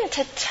begin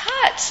to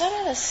touch some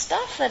of the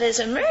stuff that is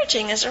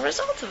emerging as a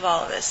result of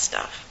all of this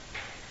stuff.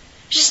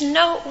 Just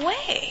no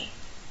way.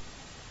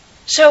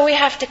 So we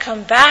have to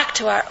come back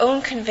to our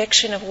own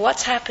conviction of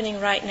what's happening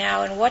right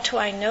now and what do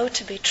I know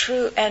to be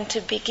true, and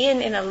to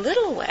begin in a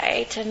little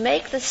way to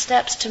make the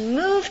steps to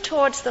move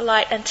towards the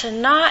light and to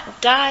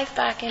not dive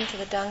back into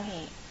the dung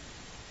heap.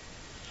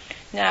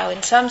 Now,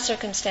 in some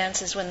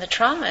circumstances, when the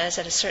trauma is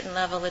at a certain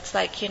level, it's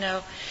like,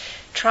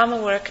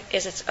 trauma work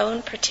is its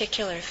own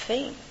particular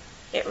thing.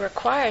 It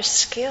requires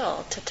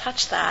skill to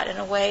touch that in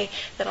a way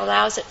that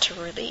allows it to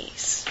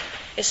release.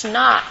 It's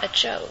not a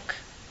joke.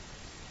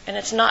 And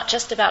it's not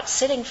just about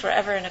sitting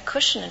forever in a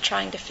cushion and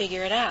trying to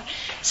figure it out.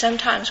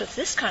 Sometimes with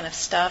this kind of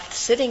stuff,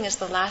 sitting is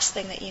the last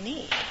thing that you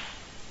need.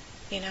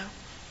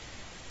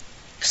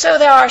 So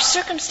there are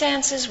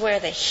circumstances where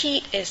the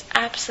heat is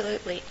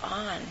absolutely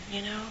on,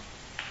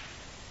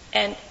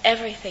 and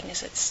everything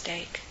is at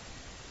stake.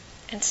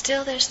 And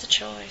still there's the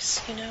choice,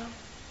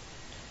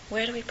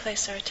 Where do we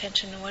place our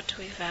attention and what do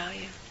we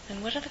value?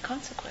 And what are the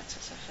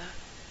consequences of that?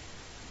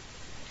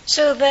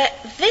 So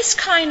that this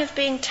kind of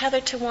being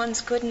tethered to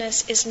one's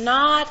goodness is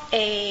not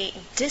a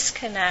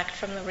disconnect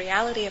from the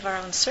reality of our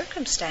own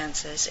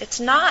circumstances. It's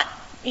not,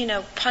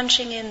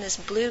 punching in this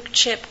blue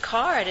chip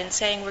card and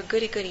saying we're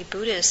goody-goody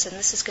Buddhists and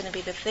this is going to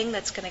be the thing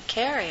that's going to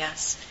carry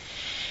us.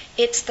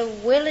 It's the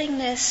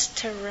willingness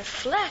to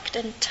reflect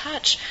and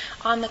touch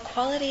on the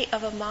quality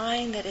of a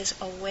mind that is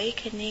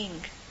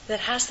awakening,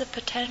 that has the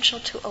potential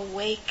to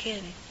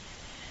awaken,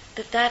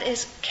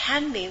 that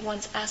can be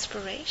one's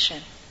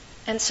aspiration.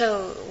 And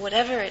so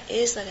whatever it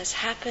is that has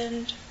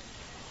happened,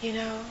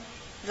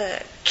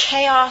 the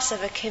chaos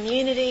of a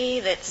community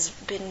that's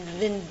been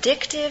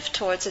vindictive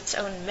towards its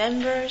own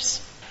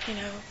members,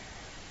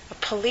 a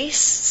police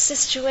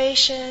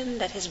situation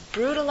that has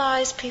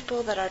brutalized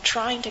people that are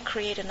trying to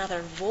create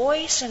another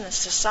voice in the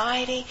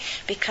society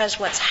because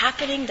what's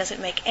happening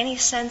doesn't make any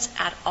sense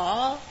at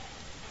all,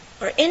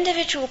 or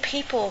individual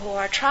people who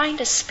are trying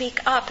to speak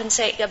up and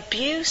say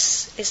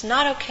abuse is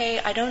not okay,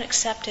 I don't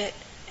accept it,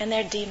 and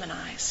they're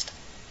demonized.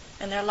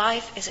 And their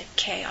life is a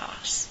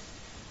chaos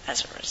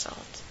as a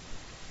result.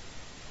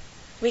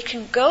 We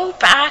can go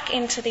back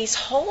into these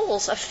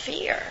holes of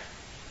fear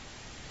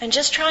and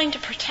just trying to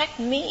protect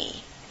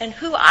me and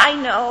who I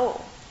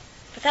know.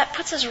 But that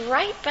puts us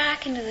right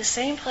back into the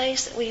same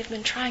place that we have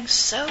been trying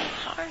so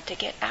hard to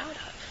get out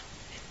of.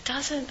 It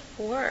doesn't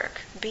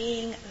work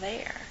being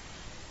there.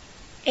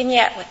 And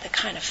yet with the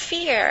kind of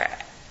fear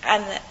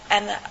and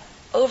the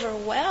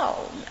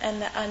overwhelm and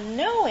the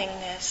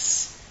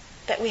unknowingness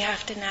that we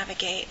have to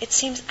navigate, it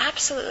seems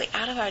absolutely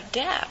out of our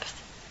depth.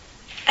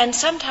 And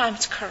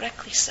sometimes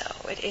correctly so,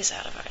 it is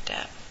out of our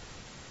depth.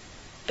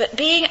 But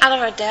being out of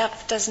our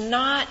depth does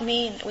not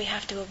mean that we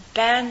have to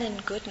abandon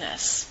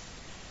goodness,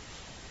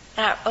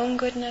 our own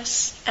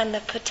goodness, and the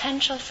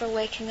potential for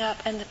waking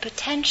up, and the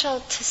potential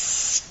to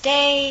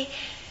stay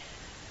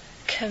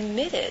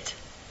committed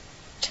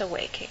to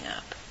waking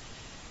up,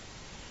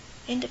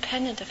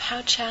 independent of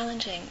how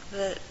challenging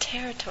the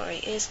territory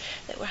is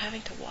that we're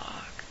having to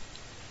walk.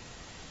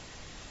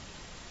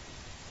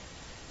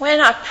 When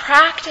our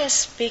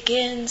practice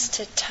begins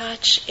to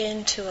touch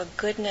into a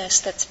goodness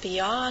that's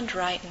beyond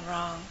right and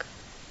wrong,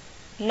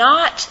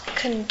 not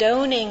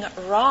condoning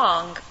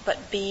wrong,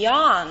 but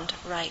beyond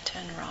right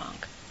and wrong,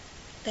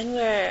 then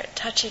we're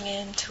touching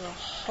into a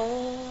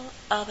whole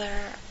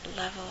other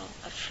level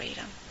of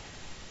freedom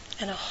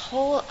and a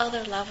whole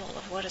other level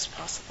of what is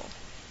possible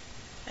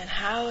and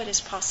how it is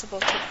possible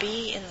to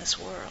be in this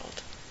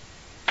world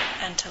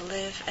and to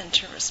live and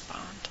to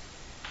respond.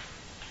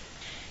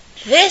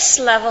 This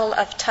level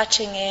of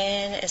touching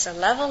in is a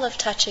level of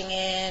touching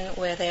in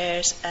where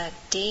there's a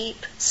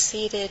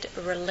deep-seated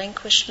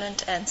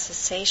relinquishment and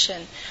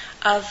cessation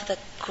of the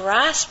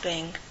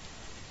grasping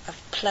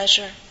of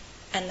pleasure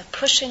and the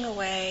pushing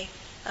away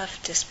of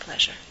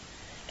displeasure.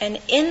 And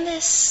in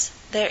this,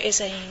 there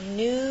is a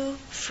new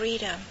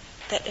freedom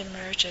that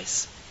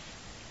emerges.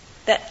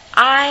 That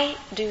I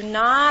do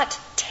not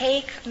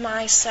take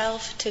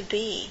myself to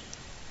be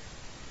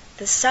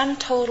the sum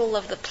total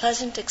of the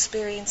pleasant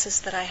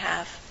experiences that I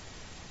have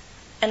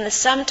and the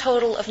sum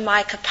total of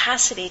my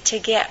capacity to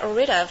get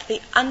rid of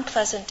the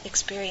unpleasant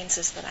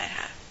experiences that I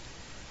have.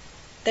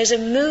 There's a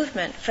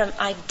movement from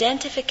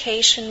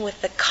identification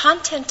with the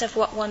content of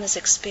what one is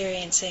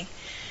experiencing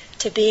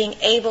to being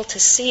able to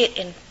see it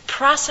in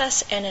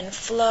process and in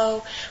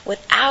flow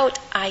without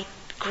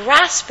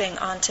grasping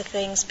onto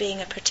things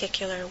being a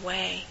particular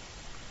way.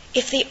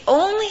 If the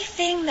only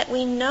thing that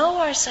we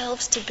know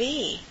ourselves to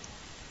be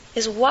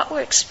is what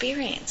we're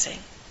experiencing,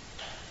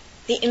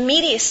 the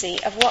immediacy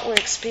of what we're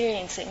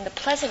experiencing, the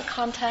pleasant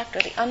contact or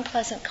the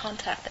unpleasant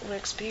contact that we're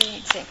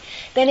experiencing,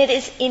 then it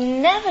is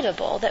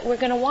inevitable that we're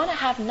going to want to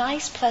have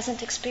nice,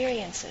 pleasant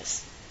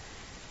experiences.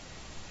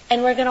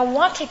 And we're going to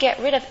want to get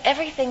rid of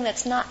everything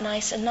that's not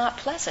nice and not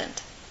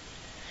pleasant.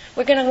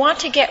 We're going to want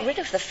to get rid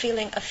of the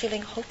feeling of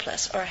feeling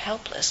hopeless or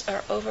helpless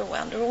or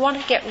overwhelmed. We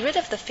want to get rid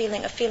of the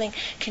feeling of feeling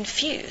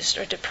confused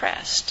or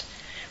depressed.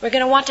 We're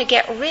going to want to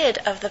get rid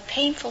of the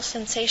painful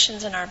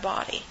sensations in our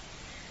body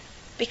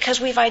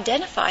because we've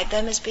identified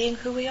them as being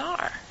who we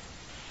are.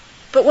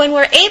 But when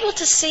we're able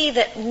to see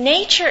that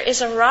nature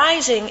is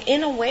arising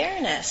in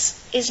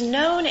awareness, is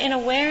known in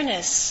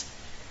awareness,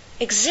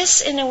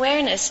 exists in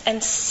awareness,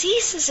 and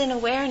ceases in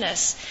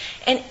awareness,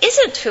 and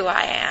isn't who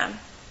I am,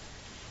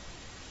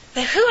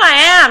 that who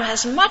I am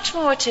has much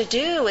more to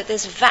do with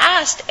this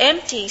vast,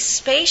 empty,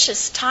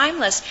 spacious,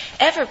 timeless,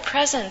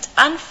 ever-present,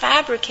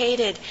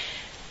 unfabricated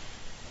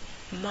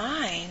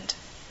mind,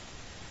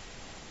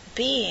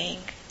 being,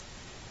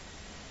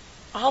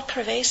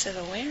 all-pervasive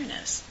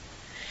awareness,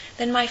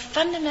 then my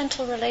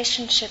fundamental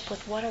relationship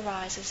with what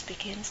arises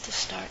begins to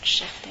start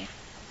shifting.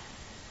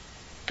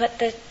 But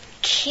the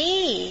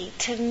key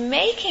to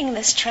making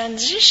this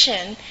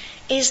transition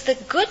is the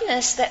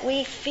goodness that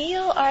we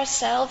feel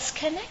ourselves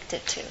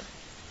connected to.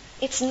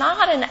 It's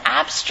not an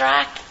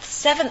abstract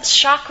seventh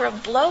chakra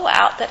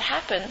blowout that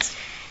happens.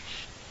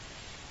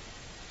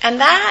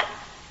 And that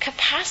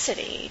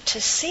capacity to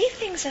see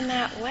things in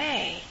that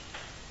way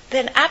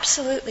then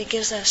absolutely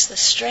gives us the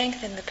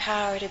strength and the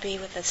power to be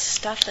with the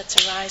stuff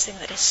that's arising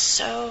that is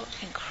so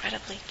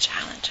incredibly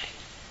challenging,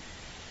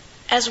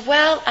 as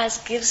well as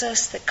gives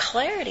us the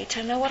clarity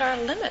to know what our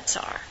limits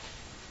are.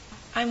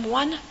 I'm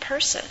one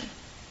person.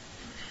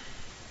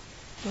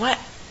 What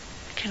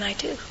can I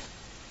do?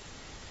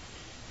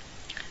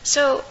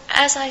 So,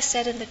 as I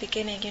said in the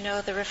beginning,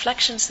 the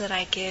reflections that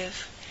I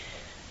give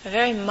are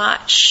very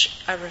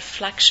much a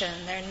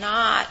reflection. They're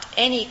not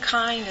any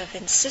kind of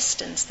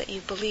insistence that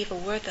you believe a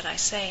word that I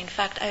say. In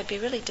fact, I'd be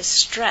really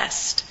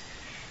distressed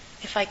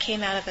if I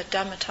came out of a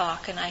Dhamma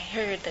talk and I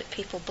heard that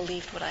people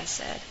believed what I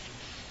said.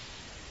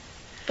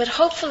 But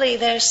hopefully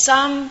there's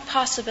some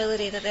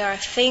possibility that there are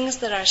things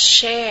that are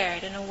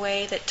shared in a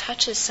way that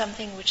touches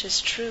something which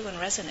is true and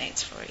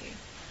resonates for you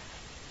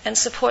and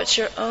supports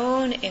your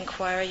own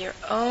inquiry, your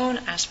own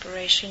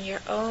aspiration,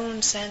 your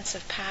own sense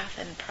of path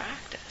and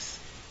practice.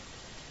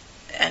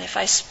 And if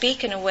I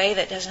speak in a way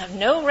that doesn't have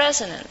no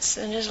resonance,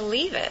 then just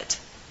leave it.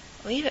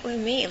 Leave it with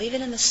me. Leave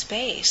it in the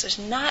space. There's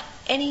not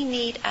any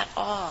need at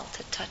all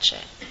to touch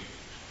it.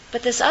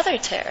 But this other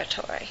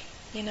territory,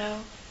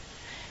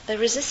 the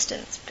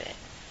resistance bit,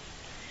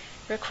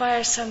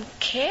 requires some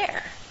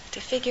care to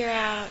figure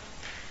out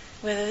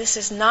whether this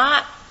is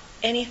not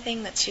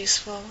anything that's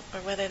useful or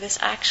whether this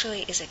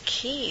actually is a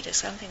key to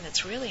something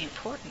that's really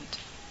important.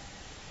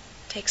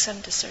 Take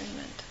some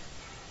discernment.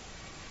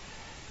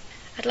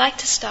 I'd like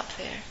to stop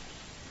there.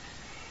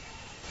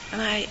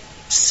 And I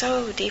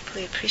so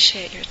deeply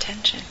appreciate your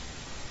attention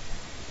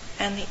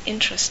and the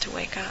interest to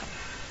wake up.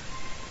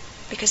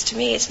 Because to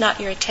me, it's not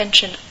your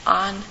attention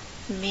on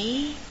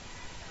me.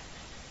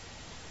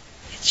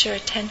 It's your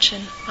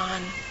attention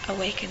on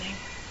awakening.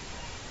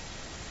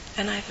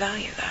 And I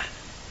value that.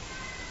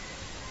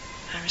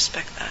 I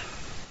respect that.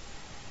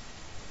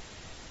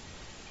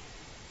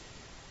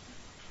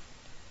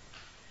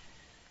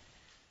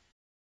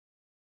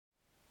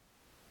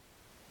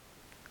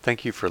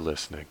 Thank you for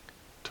listening.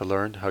 To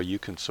learn how you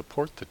can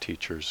support the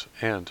teachers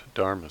and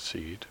Dharma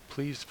Seed,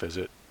 please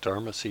visit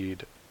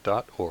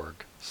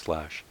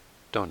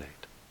dharmaseed.org/donate.